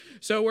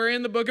So we're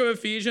in the book of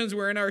Ephesians.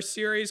 We're in our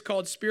series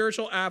called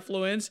Spiritual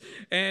Affluence.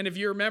 And if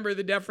you remember,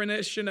 the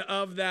definition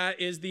of that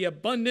is the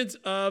abundance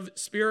of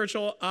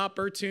spiritual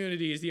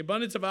opportunities, the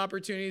abundance of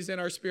opportunities in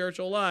our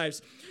spiritual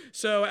lives.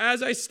 So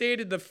as I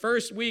stated the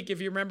first week, if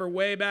you remember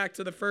way back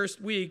to the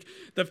first week,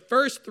 the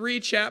first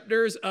 3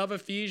 chapters of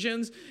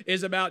Ephesians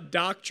is about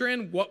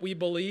doctrine, what we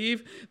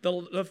believe.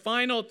 The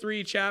final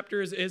 3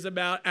 chapters is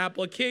about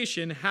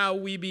application, how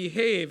we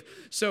behave.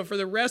 So for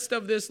the rest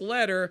of this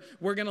letter,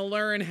 we're going to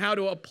learn how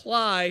to apply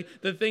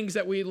the things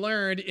that we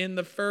learned in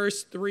the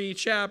first 3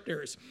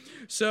 chapters.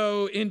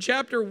 So in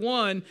chapter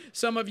 1,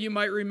 some of you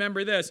might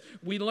remember this.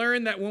 We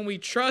learned that when we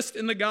trust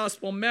in the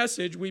gospel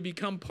message, we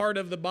become part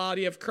of the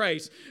body of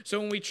Christ. So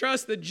when we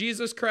trust that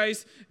Jesus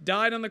Christ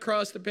died on the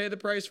cross to pay the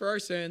price for our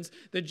sins,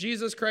 that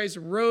Jesus Christ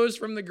rose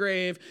from the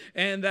grave,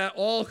 and that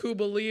all who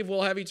believe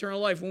will have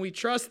eternal life, when we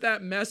trust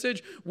that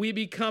message, we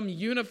become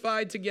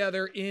unified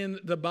together in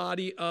the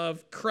body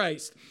of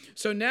Christ.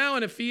 So now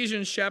in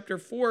Ephesians chapter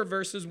 4,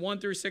 verses 1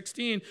 through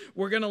 16,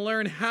 we're going to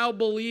learn how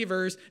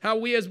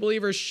we as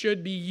believers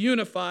should be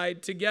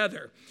unified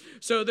together.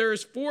 So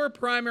there's 4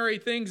 primary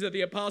things that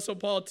the Apostle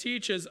Paul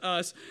teaches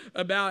us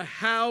about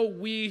how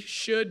we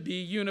should be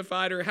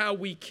unified or how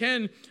we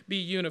can be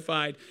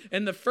unified.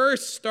 And the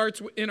first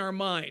starts in our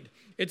mind.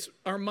 It's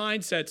our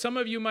mindset. Some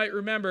of you might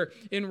remember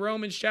in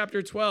Romans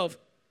chapter 12,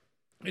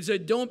 it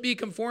said, don't be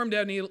conformed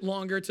any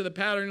longer to the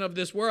pattern of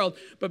this world,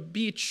 but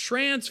be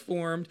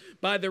transformed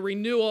by the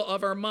renewal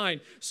of our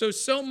mind.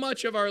 So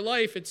much of our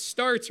life, it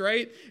starts,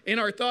 right, in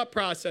our thought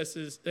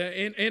processes,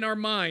 in our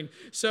mind.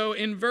 So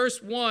in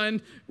verse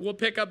 1, we'll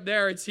pick up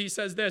there, he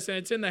says this, and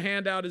it's in the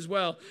handout as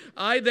well.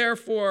 I,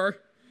 therefore,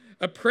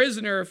 a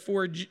prisoner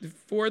for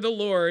the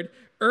Lord,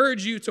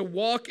 urge you to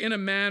walk in a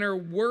manner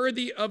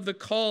worthy of the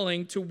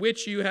calling to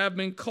which you have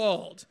been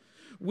called,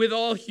 with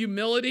all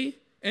humility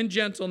and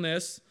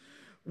gentleness,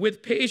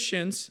 with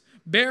patience,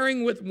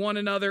 bearing with one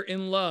another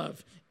in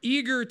love,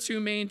 eager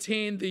to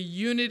maintain the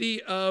unity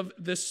of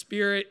the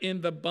Spirit in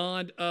the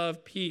bond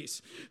of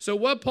peace. So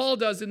what Paul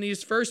does in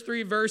these first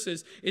 3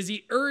 verses is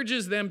he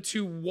urges them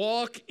to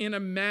walk in a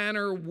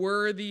manner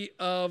worthy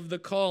of the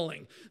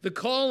calling. The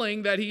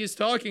calling that he is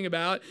talking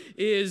about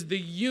is the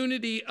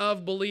unity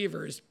of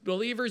believers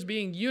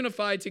being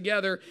unified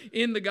together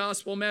in the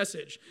gospel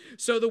message.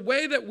 So the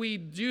way that we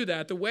do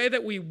that, the way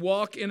that we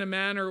walk in a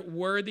manner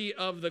worthy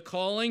of the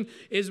calling,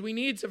 is we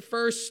need to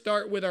first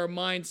start with our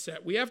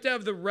mindset. We have to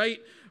have the right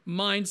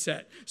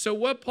mindset. So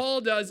what Paul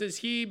does is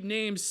he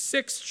names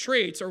 6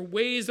 traits or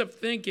ways of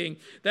thinking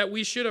that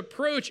we should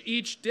approach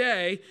each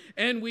day,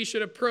 and we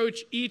should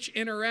approach each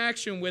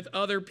interaction with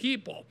other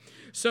people.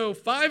 So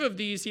 5 of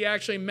these he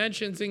actually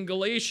mentions in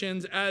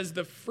Galatians as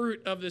the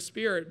fruit of the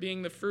Spirit,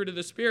 being the fruit of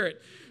the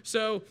Spirit.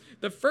 So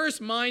the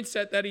first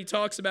mindset that he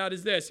talks about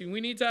is this.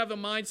 We need to have a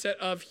mindset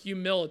of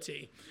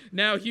humility.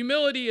 Now,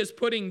 humility is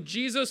putting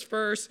Jesus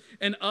first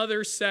and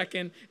others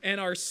second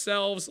and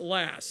ourselves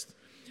last.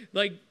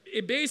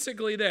 It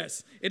basically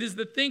this. It is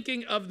the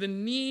thinking of the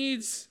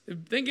needs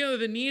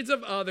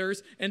of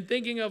others and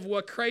thinking of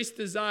what Christ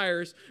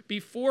desires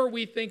before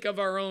we think of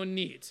our own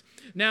needs.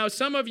 Now,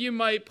 some of you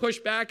might push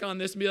back on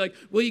this and be like,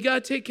 well, you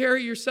got to take care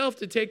of yourself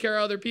to take care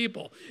of other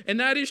people. And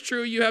that is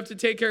true. You have to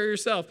take care of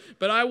yourself.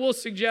 But I will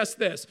suggest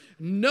this.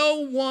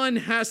 No one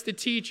has to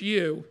teach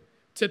you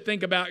to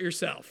think about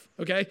yourself,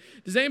 okay?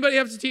 Does anybody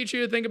have to teach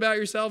you to think about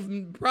yourself?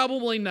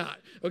 Probably not,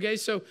 okay?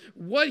 So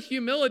what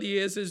humility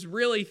is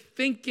really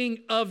thinking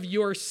of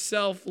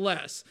yourself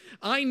less.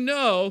 I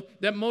know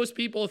that most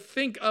people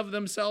think of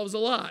themselves a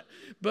lot,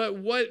 but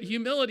what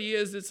humility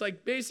is, it's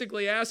like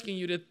basically asking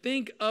you to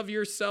think of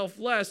yourself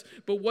less,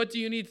 but what do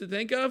you need to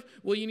think of?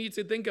 Well, you need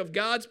to think of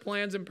God's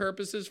plans and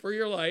purposes for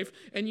your life,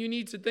 and you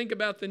need to think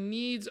about the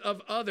needs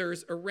of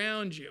others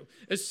around you,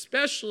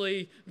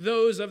 especially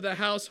those of the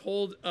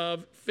household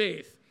of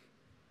faith.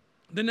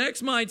 The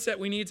next mindset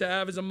we need to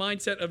have is a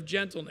mindset of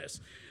gentleness,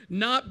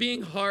 not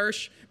being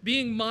harsh,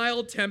 being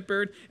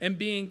mild-tempered, and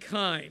being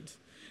kind.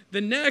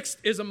 The next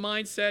is a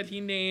mindset he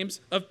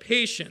names of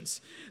patience.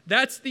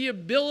 That's the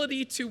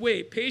ability to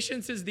wait.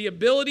 Patience is the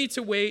ability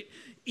to wait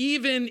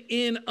even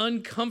in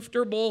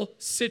uncomfortable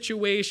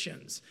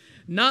situations.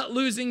 Not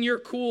losing your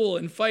cool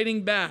and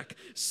fighting back.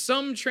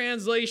 Some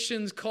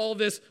translations call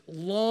this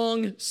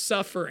long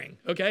suffering,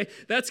 okay?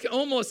 That's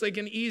almost like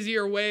an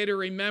easier way to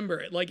remember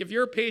it. Like if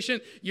you're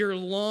patient, you're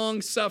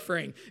long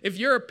suffering. If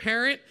you're a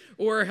parent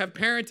or have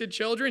parented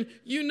children,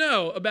 you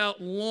know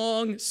about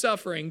long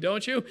suffering,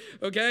 don't you?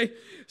 Okay?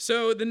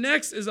 So the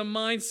next is a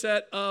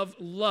mindset of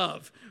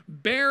love.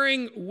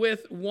 Bearing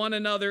with one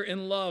another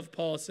in love,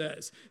 Paul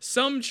says.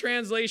 Some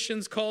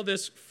translations call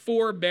this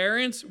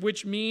forbearance,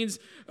 which means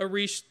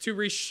to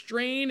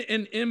restrain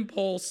an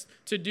impulse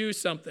to do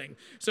something.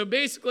 So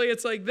basically,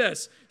 it's like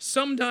this.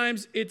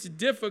 Sometimes it's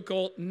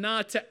difficult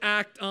not to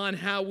act on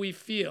how we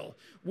feel.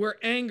 We're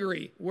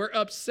angry, we're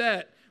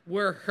upset,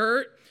 we're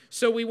hurt,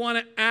 so we want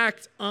to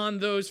act on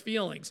those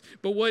feelings.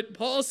 But what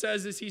Paul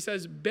says is he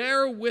says,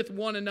 bear with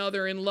one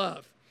another in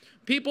love.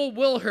 People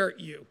will hurt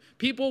you.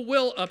 People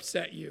will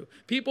upset you.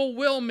 People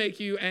will make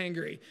you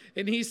angry.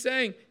 And he's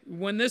saying,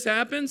 when this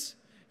happens,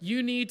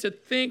 you need to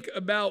think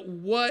about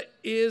what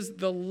is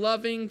the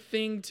loving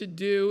thing to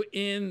do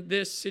in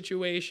this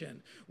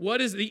situation.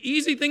 What is the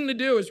easy thing to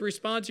do is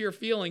respond to your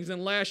feelings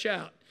and lash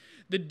out.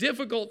 The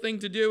difficult thing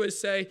to do is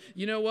say,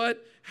 you know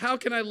what? How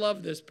can I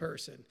love this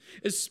person?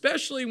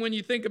 Especially when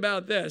you think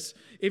about this.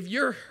 If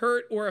you're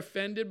hurt or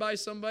offended by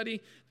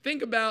somebody,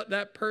 think about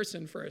that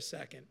person for a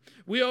second.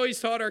 We always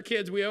taught our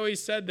kids, we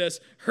always said this,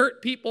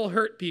 hurt people,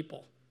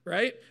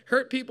 right?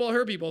 Hurt people,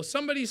 hurt people. If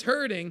somebody's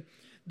hurting,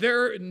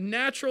 their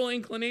natural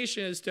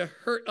inclination is to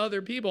hurt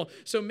other people.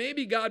 So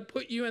maybe God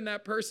put you in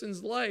that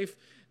person's life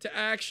to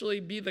actually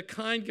be the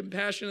kind,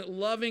 compassionate,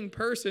 loving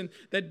person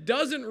that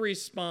doesn't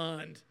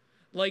respond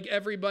like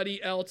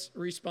everybody else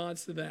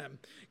responds to them,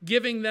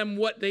 giving them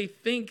what they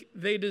think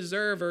they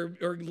deserve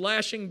or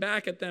lashing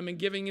back at them and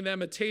giving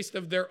them a taste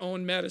of their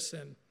own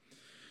medicine.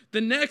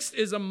 The next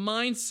is a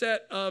mindset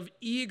of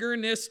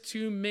eagerness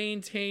to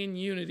maintain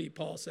unity,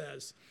 Paul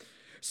says.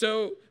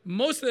 So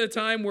most of the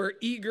time we're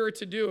eager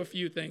to do a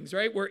few things,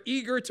 right? We're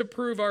eager to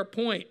prove our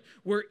point.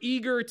 We're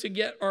eager to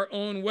get our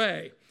own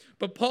way.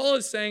 But Paul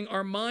is saying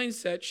our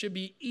mindset should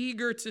be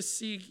eager to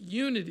seek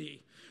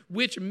unity,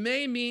 which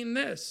may mean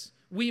this.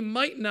 We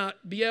might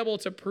not be able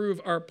to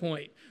prove our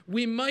point.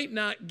 We might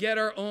not get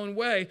our own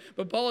way.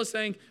 But Paul is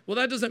saying, well,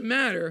 that doesn't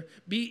matter.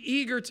 Be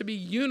eager to be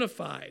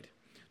unified,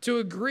 to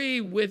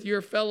agree with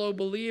your fellow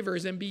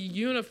believers and be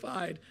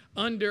unified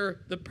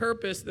under the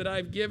purpose that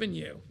I've given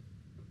you.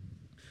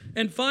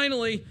 And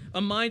finally,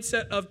 a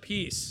mindset of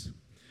peace.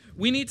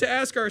 We need to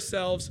ask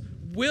ourselves,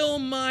 will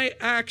my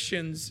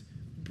actions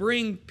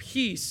bring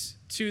peace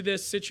to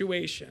this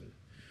situation?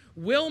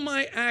 Will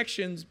my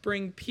actions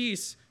bring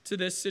peace to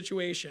this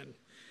situation?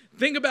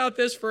 Think about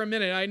this for a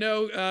minute. I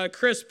know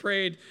Chris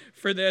prayed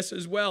for this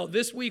as well.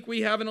 This week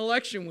we have an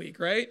election week,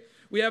 right?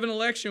 We have an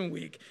election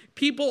week.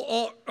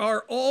 People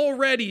are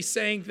already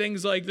saying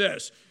things like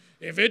this.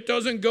 If it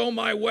doesn't go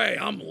my way,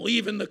 I'm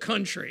leaving the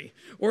country.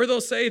 Or they'll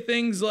say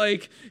things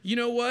like, you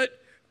know what?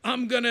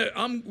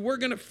 We're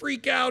gonna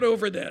freak out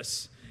over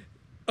this.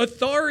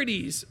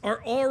 Authorities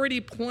are already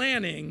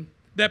planning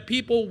that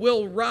people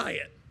will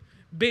riot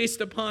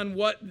based upon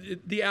what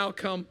the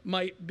outcome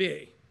might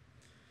be.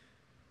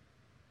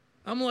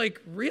 I'm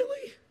like,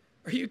 really?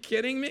 Are you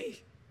kidding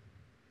me?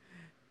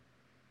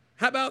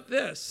 How about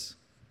this?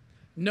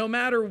 No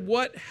matter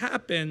what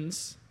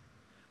happens,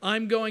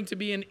 I'm going to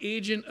be an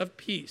agent of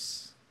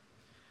peace.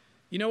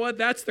 You know what?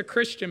 That's the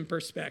Christian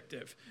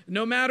perspective.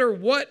 No matter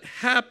what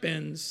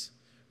happens,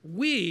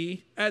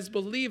 we as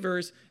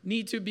believers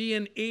need to be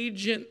an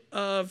agent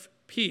of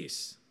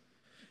peace.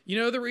 You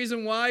know the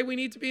reason why we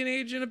need to be an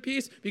agent of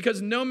peace? Because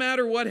no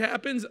matter what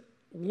happens,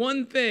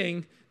 one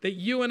thing that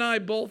you and I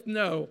both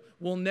know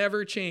will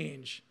never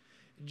change.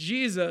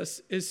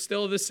 Jesus is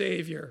still the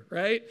Savior,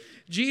 right?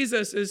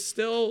 Jesus is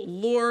still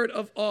Lord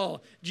of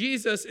all.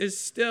 Jesus is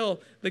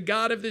still the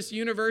God of this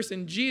universe,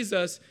 and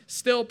Jesus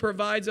still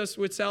provides us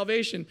with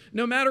salvation.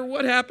 No matter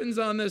what happens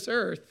on this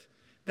earth,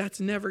 that's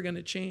never going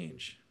to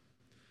change.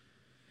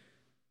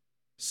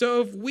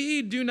 So if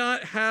we do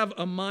not have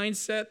a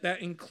mindset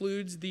that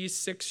includes these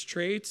 6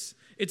 traits,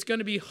 it's going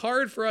to be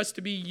hard for us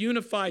to be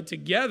unified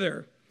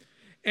together.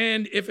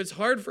 And if it's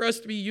hard for us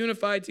to be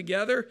unified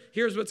together,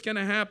 here's what's going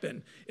to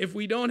happen. If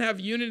we don't have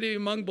unity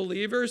among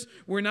believers,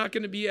 we're not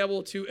going to be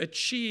able to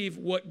achieve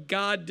what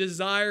God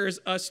desires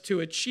us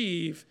to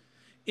achieve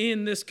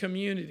in this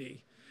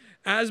community.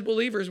 As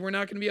believers, we're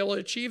not going to be able to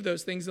achieve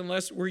those things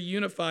unless we're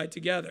unified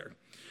together.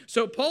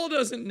 So Paul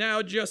doesn't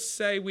now just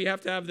say we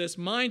have to have this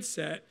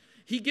mindset.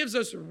 He gives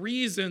us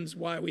reasons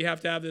why we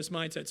have to have this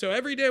mindset. So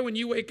every day when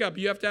you wake up,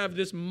 you have to have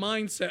this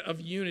mindset of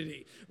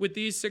unity with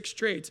these 6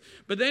 traits.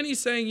 But then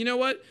he's saying, you know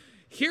what?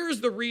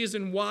 Here's the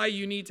reason why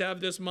you need to have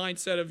this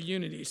mindset of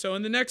unity. So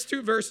in the next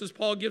 2 verses,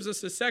 Paul gives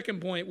us the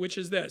second point, which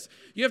is this.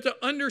 You have to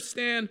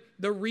understand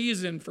the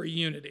reason for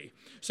unity.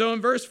 So in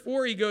verse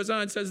 4, he goes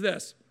on and says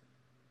this.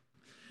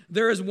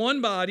 There is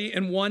one body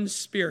and one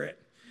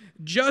spirit,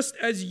 just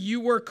as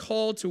you were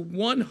called to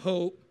one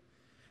hope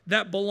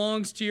that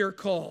belongs to your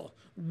call.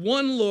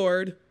 One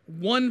Lord,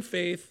 one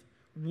faith,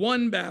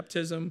 one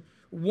baptism,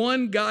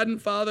 one God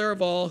and Father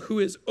of all, who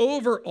is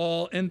over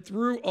all and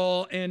through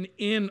all and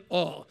in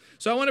all.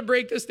 So I want to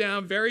break this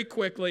down very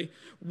quickly.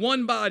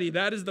 One body,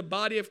 that is the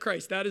body of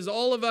Christ. That is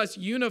all of us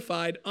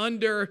unified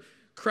under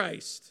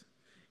Christ.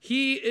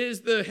 He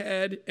is the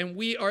head and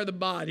we are the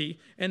body,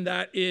 and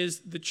that is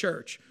the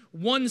church.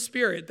 One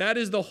Spirit, that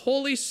is the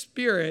Holy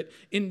Spirit,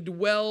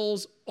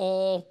 indwells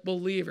all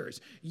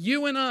believers.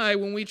 You and I,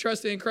 when we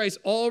trusted in Christ,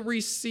 all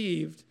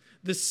received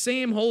the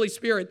same Holy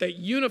Spirit that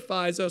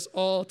unifies us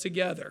all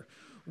together.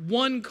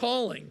 One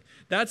calling,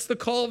 that's the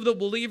call of the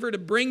believer to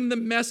bring the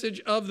message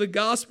of the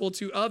gospel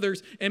to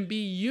others and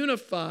be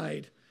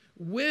unified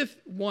with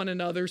one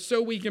another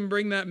so we can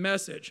bring that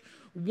message.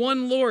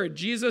 One Lord,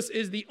 Jesus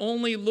is the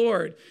only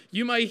Lord.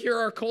 You might hear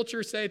our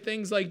culture say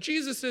things like,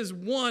 Jesus is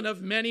one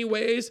of many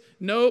ways.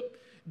 Nope.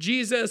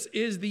 Jesus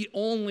is the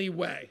only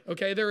way,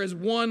 okay? There is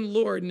one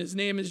Lord, and his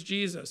name is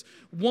Jesus.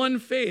 One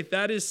faith,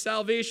 that is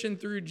salvation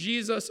through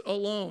Jesus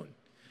alone.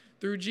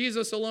 Through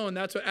Jesus alone.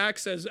 That's what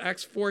Acts says,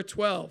 Acts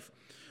 4:12.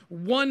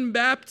 One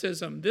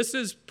baptism. This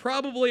is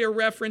probably a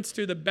reference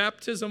to the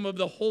baptism of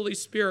the Holy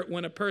Spirit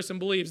when a person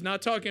believes.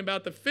 Not talking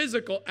about the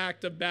physical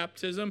act of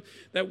baptism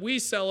that we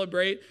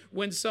celebrate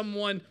when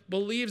someone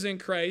believes in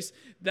Christ.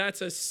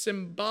 That's a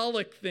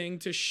symbolic thing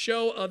to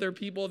show other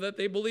people that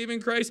they believe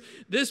in Christ.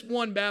 This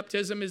one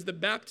baptism is the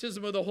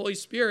baptism of the Holy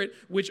Spirit,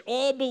 which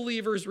all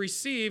believers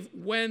receive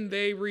when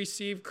they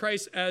receive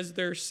Christ as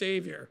their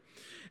Savior.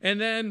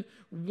 And then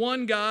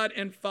one God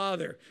and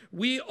Father.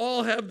 We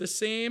all have the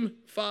same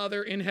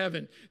Father in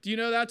heaven. Do you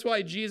know that's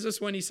why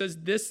Jesus, when he says,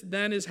 this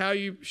then is how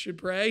you should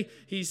pray,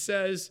 he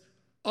says,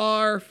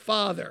 our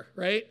Father,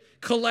 right?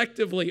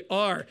 Collectively,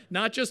 our,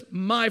 not just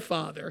my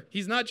Father.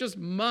 He's not just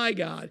my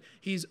God.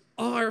 He's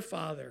our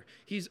Father.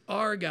 He's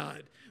our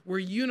God. We're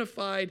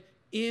unified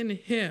in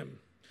him.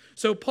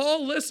 So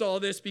Paul lists all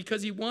this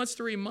because he wants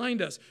to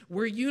remind us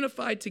we're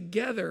unified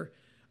together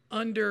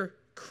under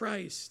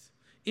Christ,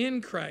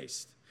 in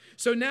Christ.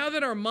 So now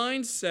that our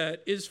mindset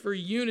is for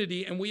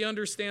unity and we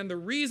understand the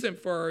reason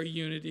for our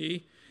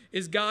unity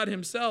is God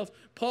himself,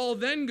 Paul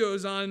then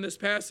goes on in this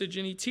passage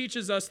and he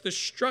teaches us the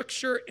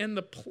structure and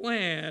the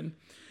plan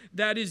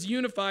that is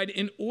unified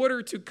in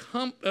order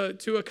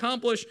to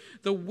accomplish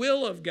the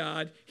will of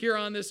God here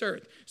on this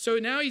earth. So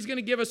now he's going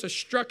to give us a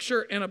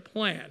structure and a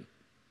plan.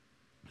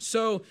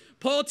 So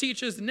Paul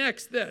teaches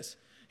next this.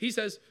 He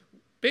says,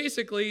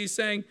 basically he's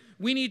saying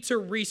we need to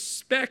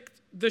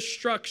respect the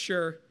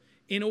structure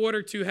in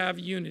order to have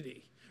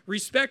unity.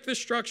 Respect the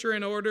structure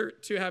in order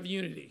to have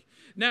unity.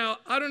 Now,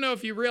 I don't know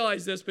if you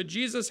realize this, but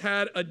Jesus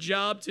had a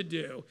job to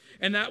do,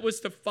 and that was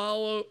to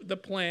follow the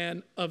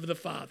plan of the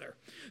Father.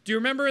 Do you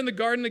remember in the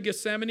Garden of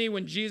Gethsemane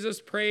when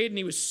Jesus prayed and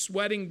he was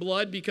sweating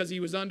blood because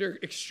he was under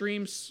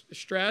extreme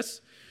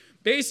stress?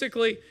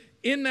 Basically,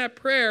 in that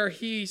prayer,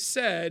 he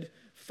said,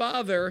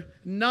 Father,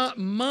 not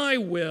my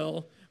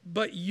will,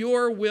 but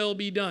your will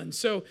be done.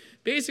 So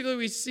basically,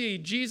 we see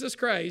Jesus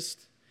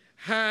Christ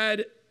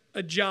had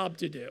a job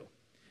to do.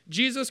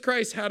 Jesus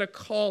Christ had a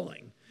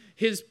calling.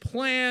 His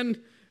plan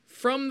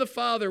from the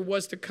Father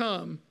was to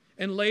come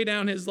and lay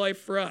down his life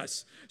for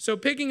us. So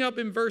picking up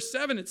in verse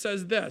 7, it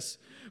says this,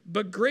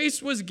 but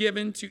grace was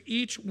given to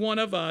each one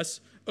of us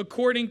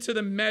according to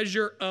the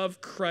measure of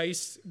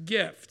Christ's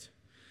gift.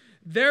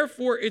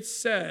 Therefore it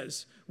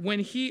says, when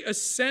he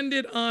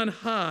ascended on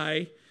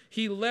high,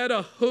 he led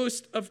a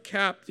host of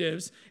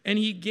captives and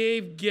he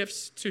gave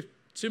gifts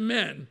to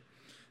men.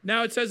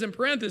 Now it says in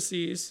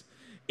parentheses,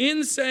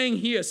 in saying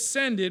he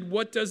ascended,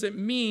 what does it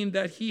mean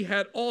that he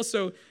had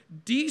also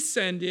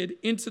descended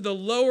into the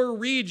lower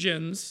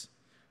regions,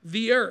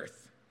 the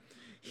earth?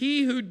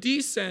 He who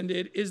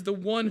descended is the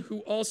one who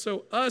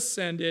also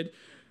ascended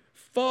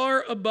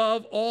far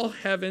above all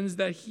heavens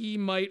that he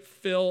might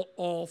fill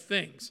all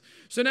things.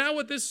 So now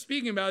what this is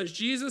speaking about is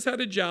Jesus had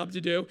a job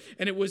to do,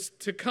 and it was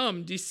to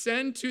come,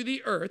 descend to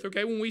the earth,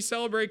 okay? When we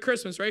celebrate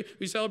Christmas, right?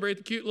 We celebrate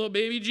the cute little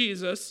baby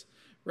Jesus,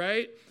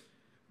 right?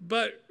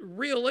 But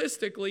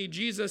realistically,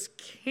 Jesus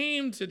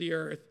came to the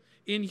earth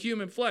in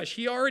human flesh.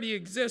 He already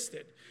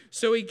existed.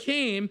 So he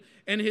came,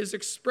 and his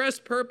express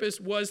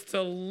purpose was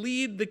to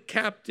lead the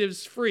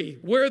captives free.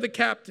 We're the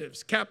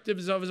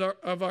captives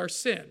of our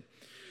sin.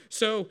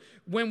 So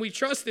when we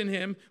trust in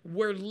him,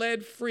 we're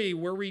led free.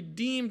 We're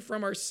redeemed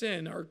from our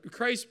sin.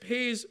 Christ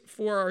pays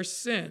for our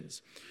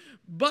sins.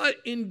 But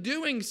in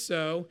doing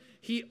so,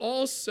 he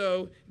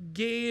also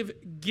gave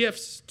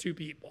gifts to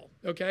people,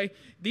 okay?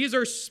 These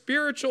are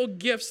spiritual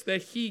gifts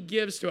that he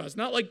gives to us.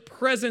 Not like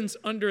presents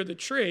under the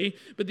tree,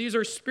 but these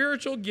are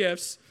spiritual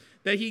gifts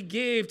that he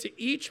gave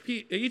to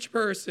each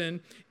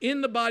person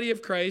in the body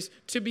of Christ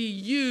to be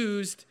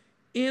used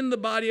in the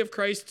body of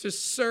Christ to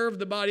serve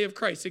the body of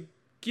Christ. It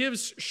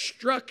gives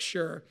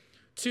structure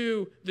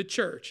to the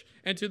church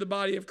and to the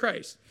body of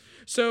Christ.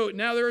 So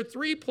now there are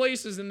 3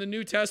 places in the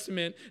New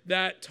Testament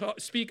that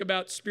speak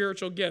about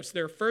spiritual gifts.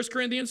 They're 1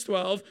 Corinthians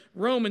 12,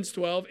 Romans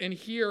 12, and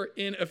here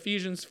in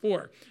Ephesians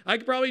 4. I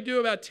could probably do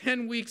about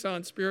 10 weeks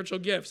on spiritual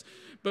gifts.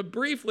 But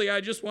briefly, I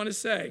just want to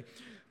say,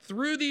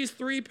 through these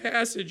 3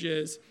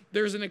 passages,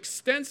 there's an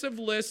extensive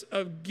list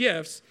of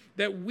gifts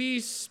that we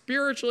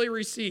spiritually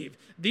receive.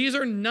 These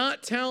are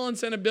not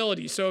talents and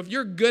abilities. So if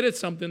you're good at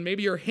something,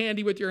 maybe you're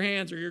handy with your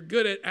hands or you're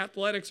good at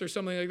athletics or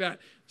something like that,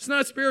 it's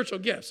not spiritual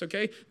gifts,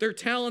 okay? They're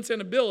talents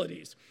and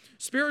abilities.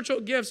 Spiritual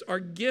gifts are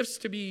gifts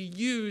to be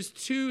used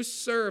to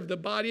serve the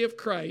body of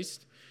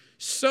Christ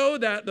so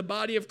that the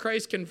body of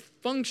Christ can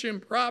function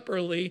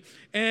properly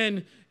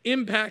and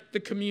impact the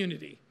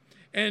community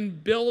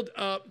and build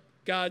up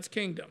God's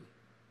kingdom.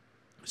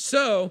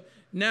 So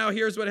now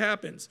here's what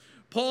happens.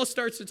 Paul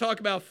starts to talk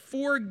about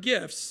 4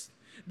 gifts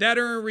that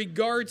are in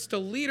regards to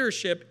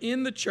leadership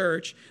in the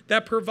church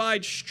that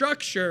provide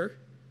structure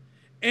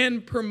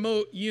and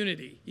promote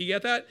unity. You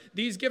get that?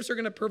 These gifts are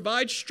going to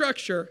provide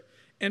structure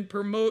and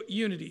promote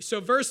unity. So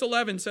verse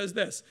 11 says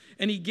this,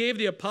 and he gave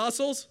the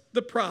apostles,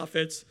 the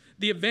prophets,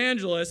 the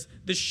evangelists,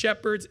 the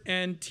shepherds,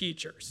 and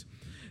teachers.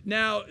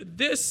 Now,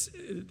 this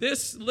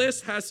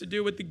list has to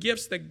do with the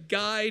gifts that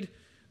guide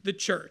the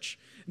church.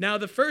 Now,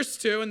 the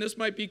first two, and this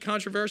might be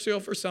controversial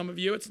for some of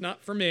you, it's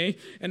not for me,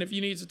 and if you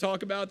need to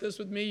talk about this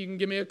with me, you can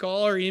give me a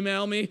call or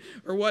email me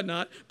or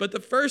whatnot, but the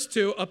first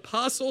two,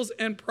 apostles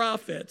and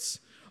prophets,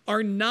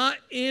 are not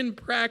in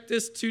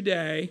practice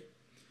today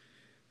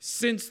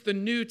since the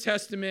New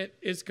Testament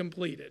is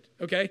completed,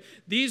 okay?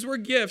 These were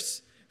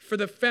gifts for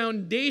the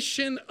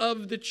foundation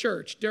of the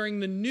church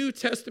during the New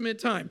Testament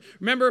time.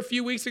 Remember a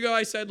few weeks ago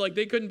I said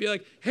they couldn't be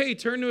like, hey,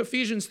 turn to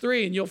Ephesians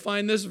 3 and you'll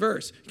find this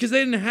verse. Because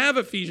they didn't have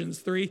Ephesians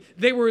 3.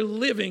 They were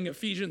living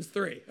Ephesians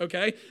 3,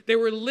 okay? They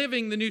were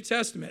living the New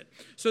Testament.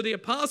 So the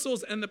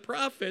apostles and the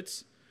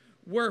prophets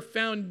were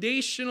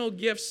foundational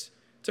gifts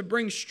to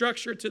bring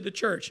structure to the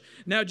church.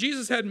 Now,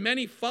 Jesus had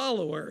many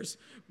followers,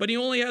 but he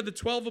only had the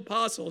 12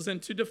 apostles.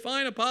 And to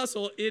define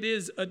apostle, it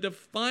is a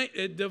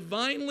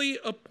divinely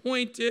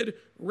appointed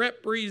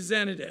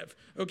representative,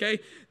 okay?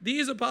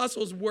 These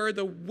apostles were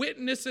the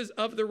witnesses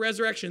of the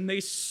resurrection. They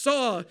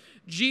saw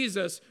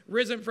Jesus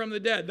risen from the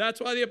dead.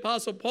 That's why the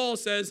apostle Paul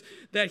says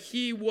that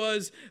he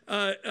was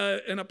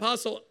an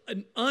apostle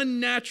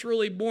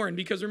unnaturally born,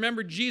 because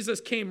remember, Jesus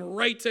came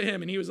right to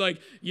him and he was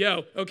like,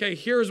 yo, okay,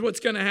 here's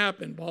what's going to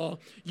happen, Paul.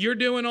 You're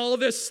doing all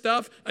of this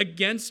stuff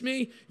against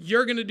me.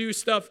 You're going to do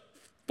stuff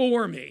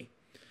for me,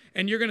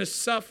 and you're going to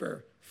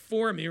suffer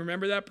for me.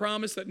 Remember that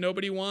promise that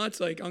nobody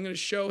wants? I'm going to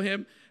show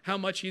him how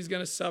much he's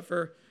going to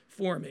suffer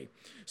for me.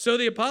 So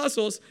the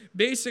apostles,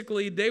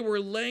 basically, they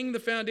were laying the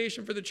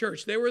foundation for the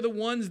church. They were the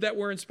ones that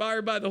were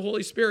inspired by the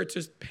Holy Spirit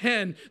to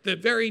pen the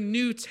very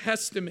New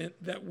Testament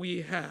that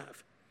we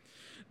have.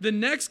 The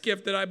next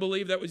gift that I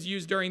believe that was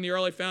used during the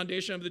early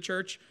foundation of the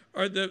church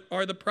are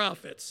the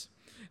prophets.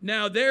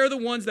 Now, they're the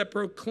ones that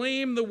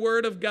proclaim the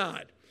word of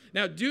God.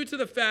 Now, due to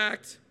the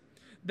fact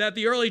that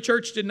the early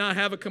church did not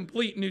have a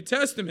complete New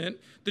Testament,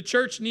 the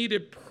church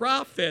needed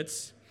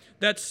prophets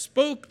that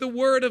spoke the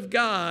word of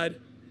God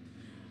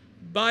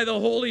by the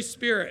Holy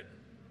Spirit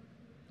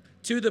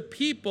to the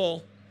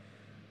people.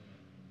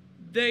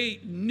 They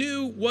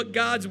knew what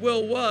God's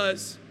will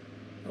was.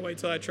 I'll wait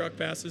till that truck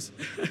passes.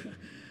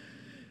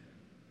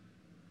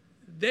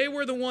 They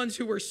were the ones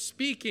who were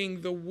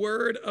speaking the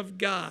word of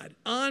God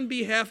on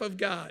behalf of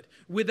God.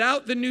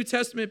 Without the New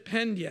Testament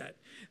penned yet,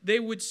 they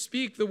would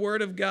speak the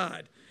word of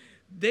God.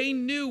 They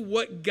knew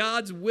what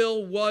God's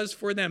will was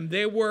for them.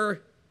 They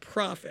were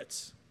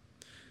prophets.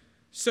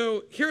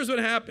 So here's what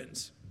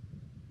happens.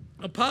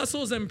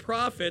 Apostles and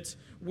prophets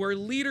were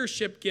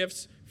leadership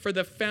gifts for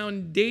the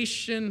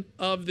foundation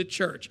of the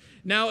church.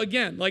 Now,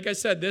 again, like I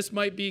said, this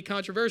might be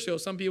controversial.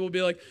 Some people will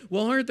be like,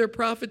 well, aren't there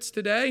prophets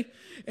today?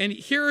 And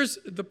here's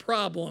the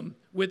problem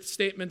with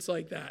statements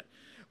like that.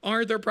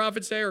 Aren't there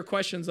prophets today, or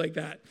questions like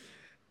that?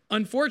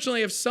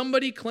 Unfortunately, if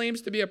somebody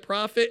claims to be a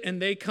prophet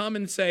and they come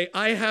and say,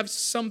 I have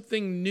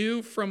something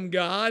new from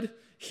God,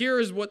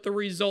 here's what the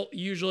result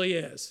usually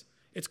is.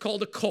 It's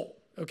called a cult,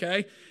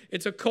 okay?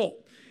 It's a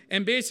cult.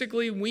 And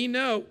basically, we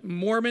know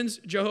Mormons,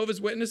 Jehovah's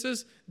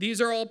Witnesses,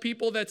 these are all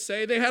people that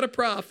say they had a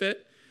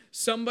prophet,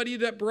 somebody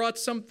that brought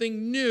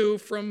something new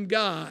from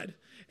God,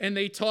 and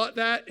they taught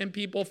that and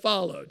people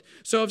followed.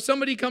 So if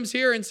somebody comes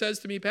here and says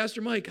to me,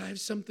 Pastor Mike, I have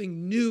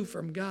something new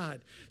from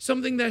God,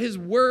 something that his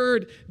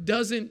word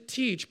doesn't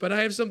teach, but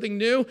I have something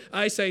new,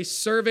 I say,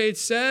 survey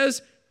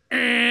says,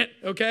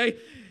 okay?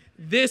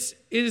 This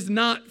is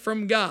not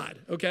from God,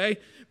 okay?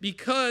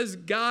 Because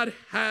God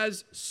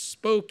has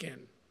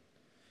spoken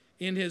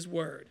in his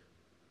word.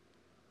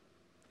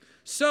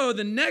 So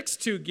the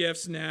next two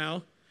gifts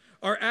now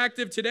are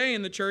active today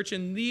in the church,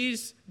 and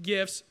these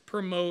gifts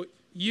promote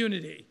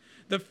unity.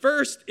 The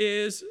first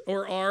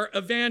are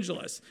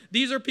evangelists.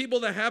 These are people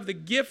that have the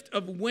gift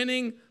of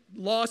winning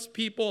lost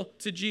people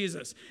to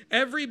Jesus.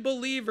 Every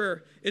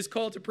believer is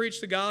called to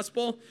preach the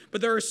gospel,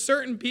 but there are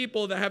certain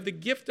people that have the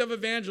gift of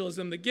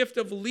evangelism, the gift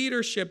of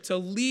leadership to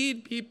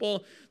lead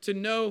people to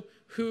know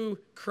who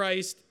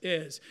Christ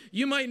is.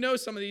 You might know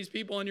some of these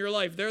people in your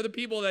life. They're the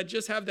people that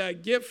just have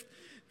that gift.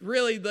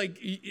 Really,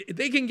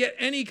 they can get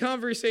any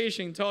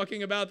conversation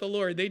talking about the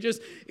Lord.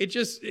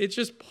 It's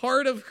just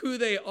part of who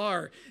they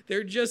are.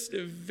 They're just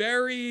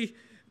very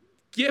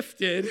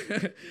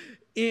gifted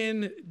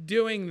in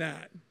doing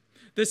that.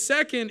 The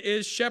second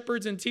is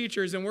shepherds and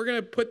teachers, and we're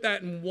going to put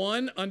that in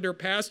one under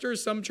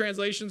pastors. Some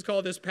translations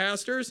call this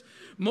pastors.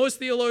 Most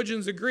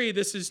theologians agree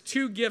this is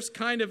two gifts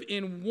kind of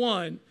in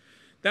one.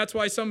 That's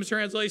why some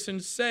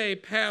translations say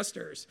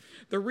pastors.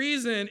 The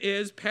reason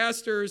is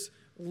pastors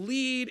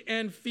lead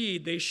and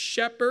feed. They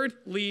shepherd,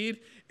 lead,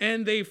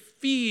 and they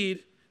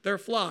feed their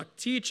flock,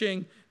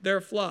 teaching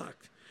their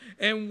flock.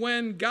 And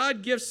when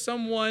God gives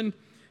someone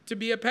to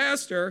be a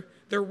pastor,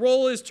 their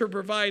role is to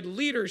provide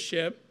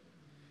leadership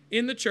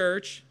in the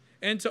church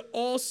and to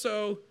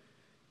also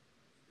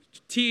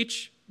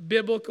teach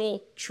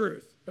biblical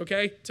truth,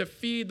 okay? To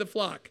feed the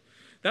flock.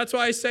 That's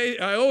why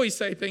I always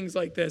say things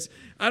like this.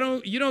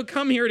 You don't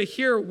come here to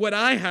hear what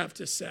I have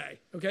to say,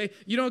 okay?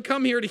 You don't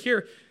come here to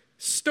hear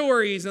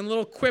stories and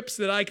little quips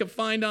that I could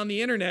find on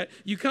the internet.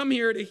 You come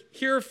here to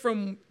hear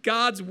from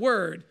God's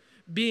word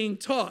being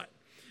taught.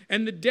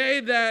 And the day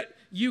that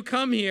you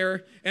come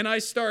here and I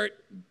start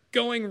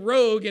going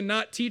rogue and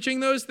not teaching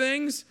those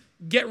things,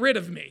 get rid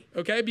of me,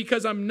 okay?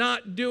 Because I'm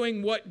not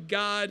doing what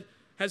God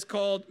has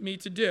called me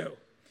to do.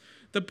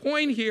 The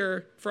point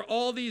here for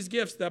all these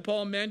gifts that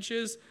Paul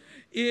mentions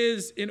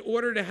is in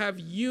order to have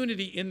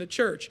unity in the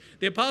church.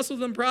 The apostles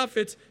and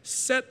prophets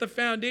set the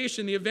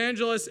foundation. The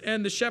evangelists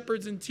and the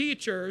shepherds and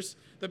teachers,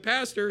 the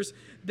pastors,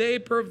 they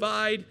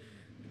provide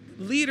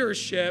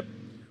leadership,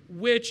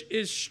 which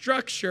is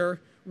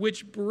structure,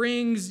 which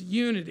brings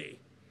unity.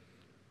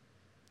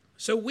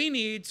 So we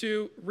need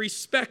to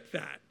respect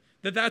that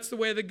that's the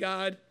way that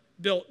God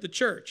built the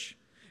church.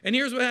 And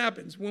here's what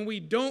happens. When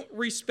we don't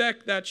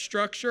respect that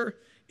structure,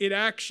 it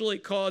actually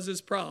causes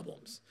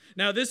problems.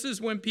 Now, this is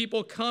when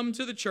people come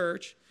to the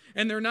church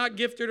and they're not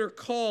gifted or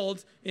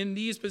called in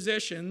these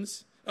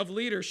positions of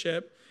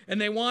leadership,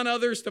 and they want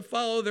others to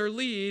follow their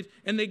lead,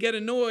 and they get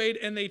annoyed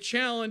and they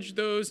challenge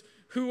those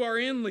who are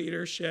in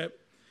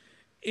leadership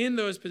in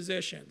those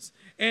positions.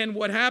 And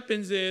what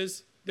happens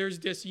is there's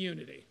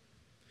disunity.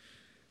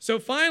 So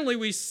finally,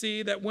 we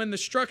see that when the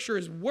structure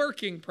is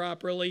working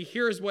properly,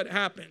 here's what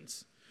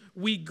happens.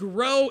 We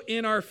grow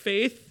in our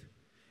faith,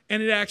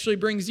 and it actually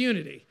brings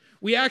unity.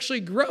 We actually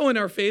grow in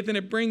our faith, and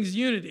it brings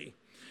unity.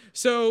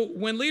 So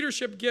when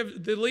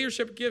the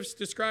leadership gifts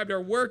described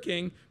are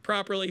working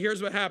properly,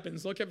 here's what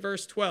happens. Look at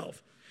verse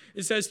 12.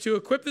 It says, to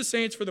equip the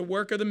saints for the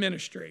work of the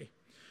ministry,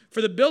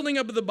 for the building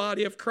up of the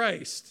body of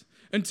Christ,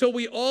 until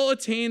we all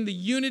attain the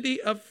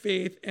unity of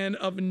faith and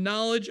of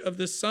knowledge of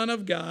the Son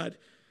of God,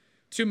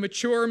 to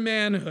mature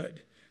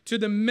manhood, to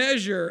the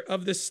measure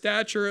of the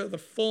stature of the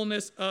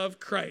fullness of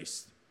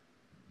Christ.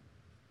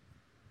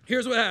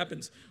 Here's what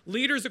happens.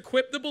 Leaders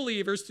equip the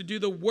believers to do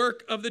the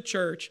work of the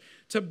church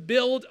to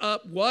build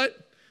up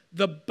what?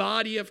 The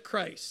body of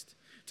Christ.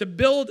 To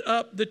build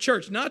up the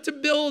church, not to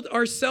build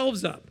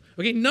ourselves up.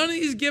 Okay, none of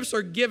these gifts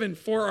are given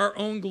for our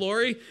own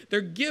glory.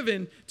 They're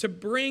given to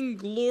bring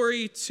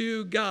glory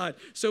to God.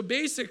 So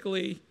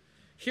basically,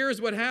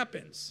 here's what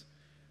happens.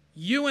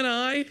 You and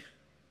I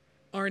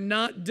are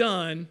not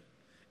done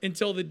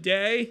until the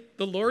day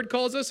the Lord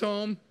calls us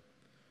home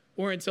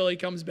or until he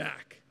comes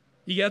back.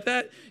 You get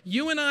that?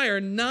 You and I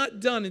are not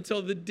done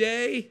until the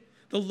day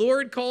the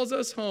Lord calls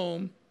us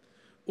home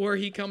or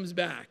he comes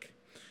back.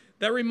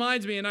 That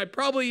reminds me, and I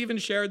probably even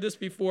shared this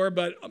before,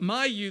 but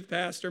my youth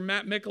pastor,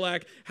 Matt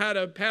Michalak, had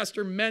a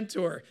pastor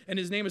mentor, and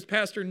his name was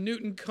Pastor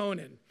Newton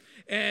Conan.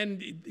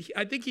 And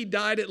I think he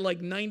died at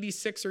like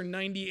 96 or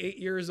 98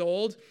 years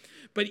old.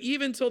 But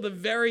even till the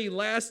very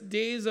last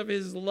days of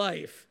his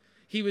life,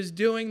 he was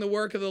doing the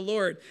work of the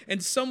Lord.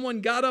 And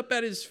someone got up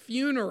at his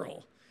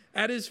funeral,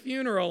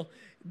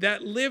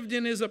 that lived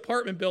in his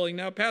apartment building.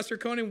 Now, Pastor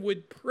Conan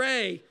would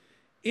pray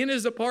in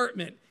his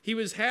apartment. He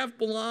was half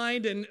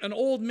blind and an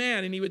old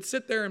man, and he would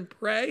sit there and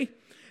pray.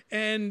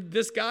 And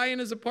this guy in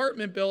his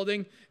apartment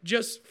building,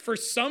 just for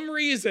some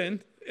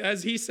reason,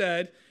 as he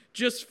said,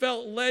 just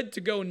felt led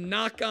to go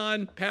knock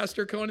on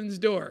Pastor Conan's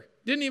door.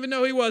 Didn't even know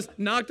who he was,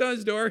 knocked on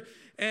his door,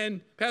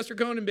 and Pastor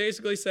Conan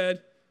basically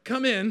said,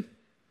 come in,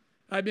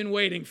 I've been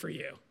waiting for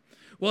you.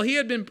 Well, he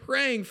had been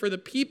praying for the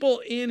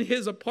people in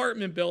his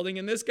apartment building,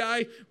 and this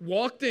guy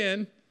walked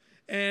in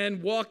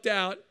and walked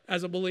out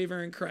as a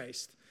believer in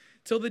Christ.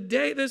 Till the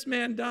day this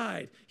man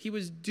died, he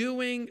was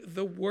doing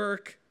the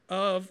work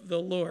of the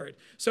Lord.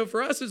 So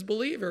for us as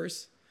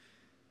believers,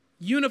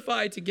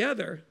 unified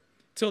together,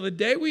 till the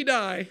day we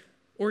die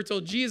or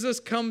till Jesus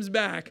comes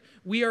back,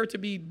 we are to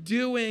be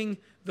doing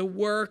the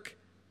work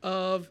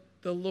of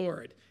the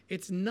Lord.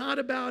 It's not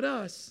about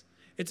us.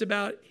 It's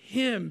about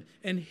him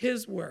and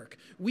his work.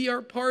 We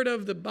are part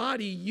of the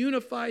body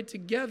unified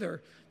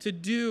together to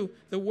do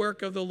the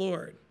work of the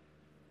Lord.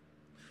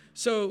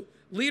 So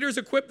leaders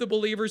equip the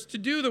believers to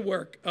do the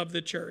work of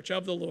the church,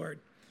 of the Lord.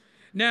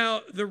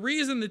 Now, the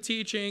reason the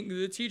teaching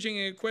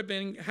and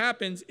equipping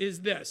happens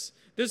is this.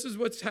 This is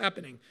what's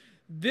happening.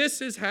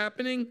 This is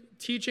happening.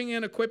 Teaching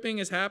and equipping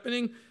is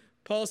happening.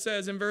 Paul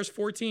says in verse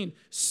 14,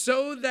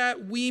 so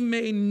that we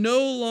may no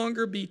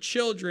longer be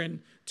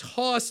children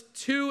tossed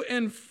to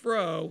and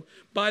fro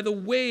by the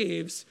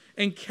waves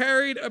and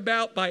carried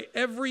about by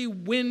every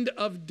wind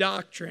of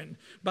doctrine,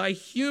 by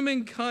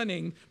human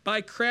cunning,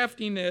 by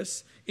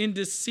craftiness in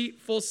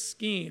deceitful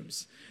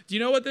schemes. Do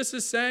you know what this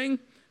is saying?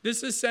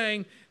 This is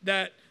saying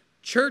that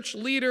church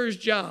leaders'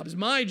 jobs,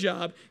 my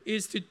job,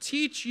 is to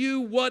teach you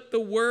what the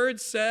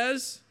word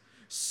says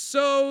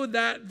so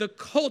that the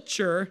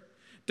culture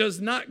does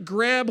not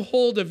grab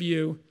hold of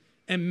you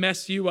and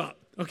mess you up.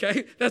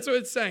 Okay? That's what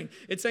it's saying.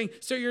 It's saying,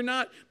 so you're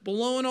not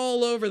blown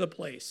all over the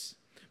place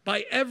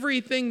by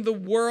everything the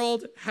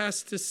world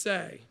has to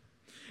say.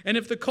 And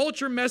if the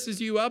culture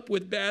messes you up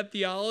with bad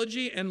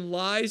theology and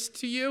lies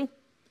to you,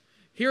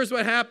 here's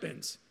what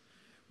happens.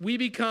 We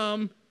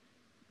have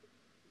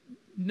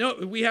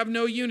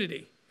no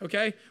unity.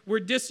 Okay? We're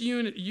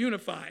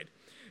disunified.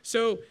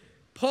 So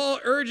Paul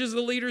urges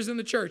the leaders in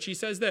the church. He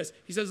says this.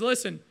 He says,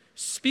 listen,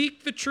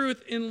 speak the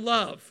truth in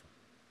love.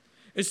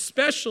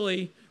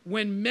 especially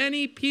when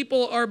many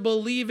people are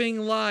believing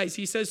lies.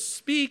 He says,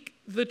 speak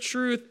the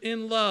truth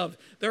in love.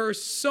 There are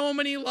so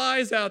many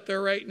lies out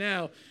there right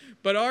now,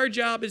 but our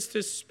job is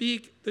to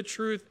speak the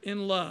truth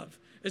in love,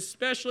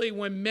 especially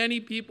when many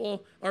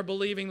people are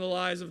believing the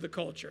lies of the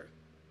culture.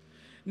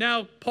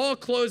 Now, Paul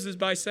closes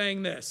by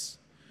saying this: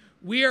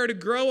 we are to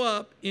grow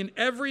up in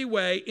every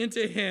way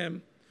into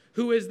him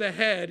who is the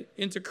head,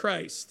 into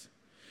Christ,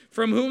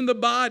 from whom the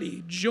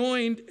body,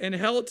 joined and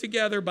held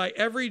together by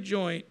every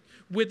joint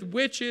with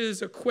which it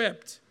is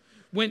equipped,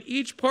 when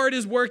each part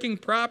is working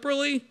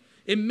properly,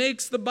 it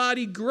makes the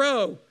body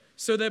grow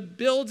so that it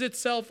builds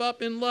itself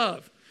up in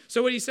love.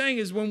 So what he's saying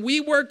is when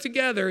we work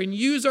together and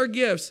use our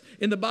gifts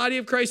in the body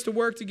of Christ to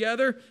work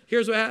together,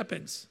 here's what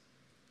happens.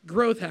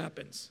 Growth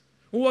happens.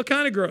 Well, what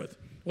kind of growth?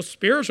 Well,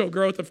 spiritual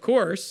growth, of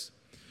course,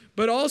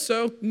 but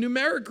also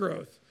numeric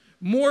growth.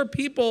 More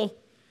people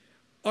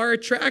are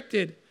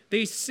attracted.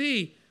 They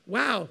see,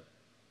 wow,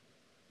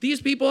 these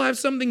people have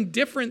something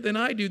different than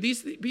I do.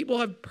 These people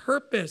have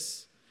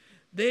purpose.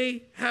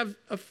 They have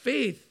a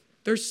faith.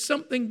 There's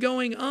something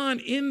going on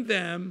in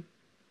them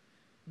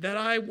that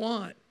I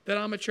want, that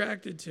I'm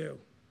attracted to.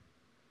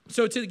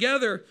 So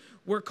together,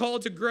 we're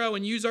called to grow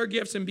and use our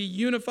gifts and be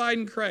unified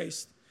in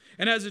Christ.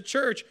 And as a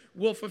church,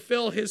 we'll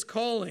fulfill his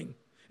calling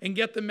and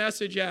get the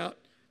message out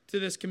to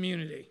this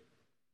community.